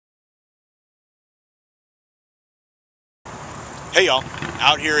Hey y'all,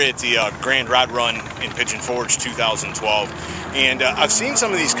 out here at the Grand Rod Run in Pigeon Forge 2012, and I've seen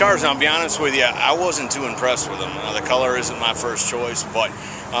some of these cars, and I'll be honest with you, I wasn't too impressed with them. The color isn't my first choice, but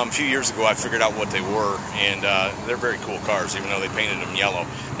a few years ago I figured out what they were, and they're very cool cars, even though they painted them yellow.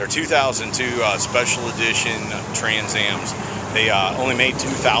 They're 2002 Special Edition Trans Ams. They only made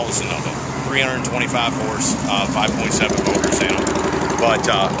 2,000 of them, 325 horse, 5.7 motors in them, but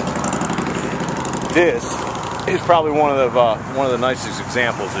this is probably one of the nicest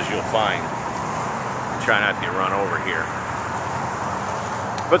examples as you'll find. Try not to get run over here.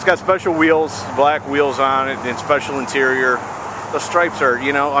 But it's got special wheels, black wheels on it, and special interior. The stripes are,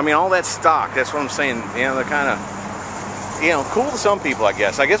 you know, I mean, all that stock. That's what I'm saying. You know, they're kind of, you know, cool to some people, I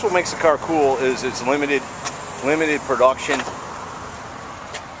guess. I guess what makes the car cool is it's limited production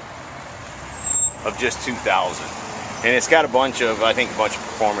of just 2,000, and it's got a bunch of, I think, a bunch of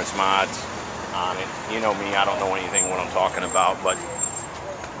performance mods on it. You know me, I don't know anything what I'm talking about, but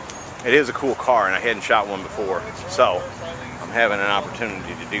it is a cool car, and I hadn't shot one before, so I'm having an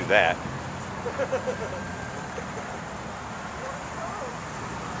opportunity to do that.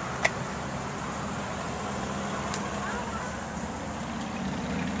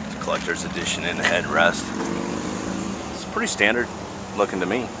 It's a collector's edition in the headrest. It's pretty standard looking to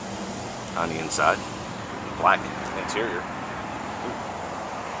me on the inside. Black interior.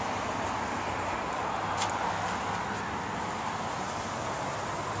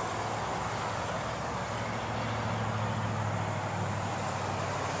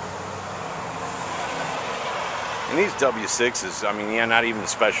 And these W6s, I mean, yeah, not even the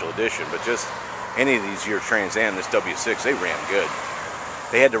special edition, but just any of these year Trans Am, this W6, they ran good.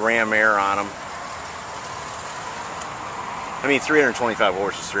 They had the ram air on them. I mean, 325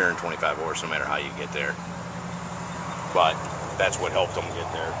 horses, 325 horses, no matter how you get there. But that's what helped them get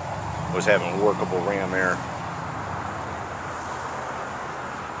there, was having workable ram air.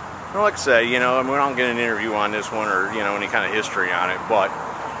 Well, like I say, you know, I mean, we don't get an interview on this one or, you know, any kind of history on it, but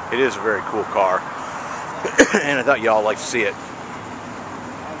it is a very cool car. And I thought y'all like to see it.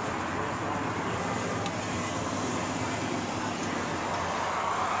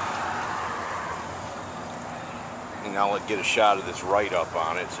 And I'll get a shot of this write-up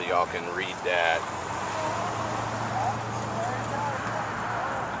on it so y'all can read that.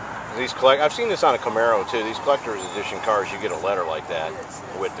 I've seen this on a Camaro too. These collector's edition cars, you get a letter like that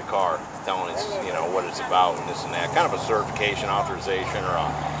with the car telling us, you know, what it's about and this and that. Kind of a certification, authorization, or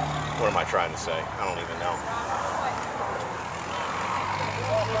a, what am I trying to say? I don't even know.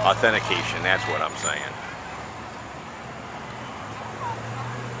 Authentication, that's what I'm saying.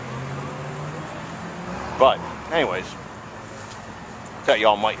 But, anyways, thought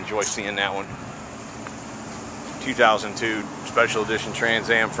y'all might enjoy seeing that one. 2002 Special Edition Trans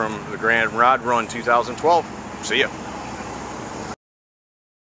Am from the Grand Rod Run 2012. See ya.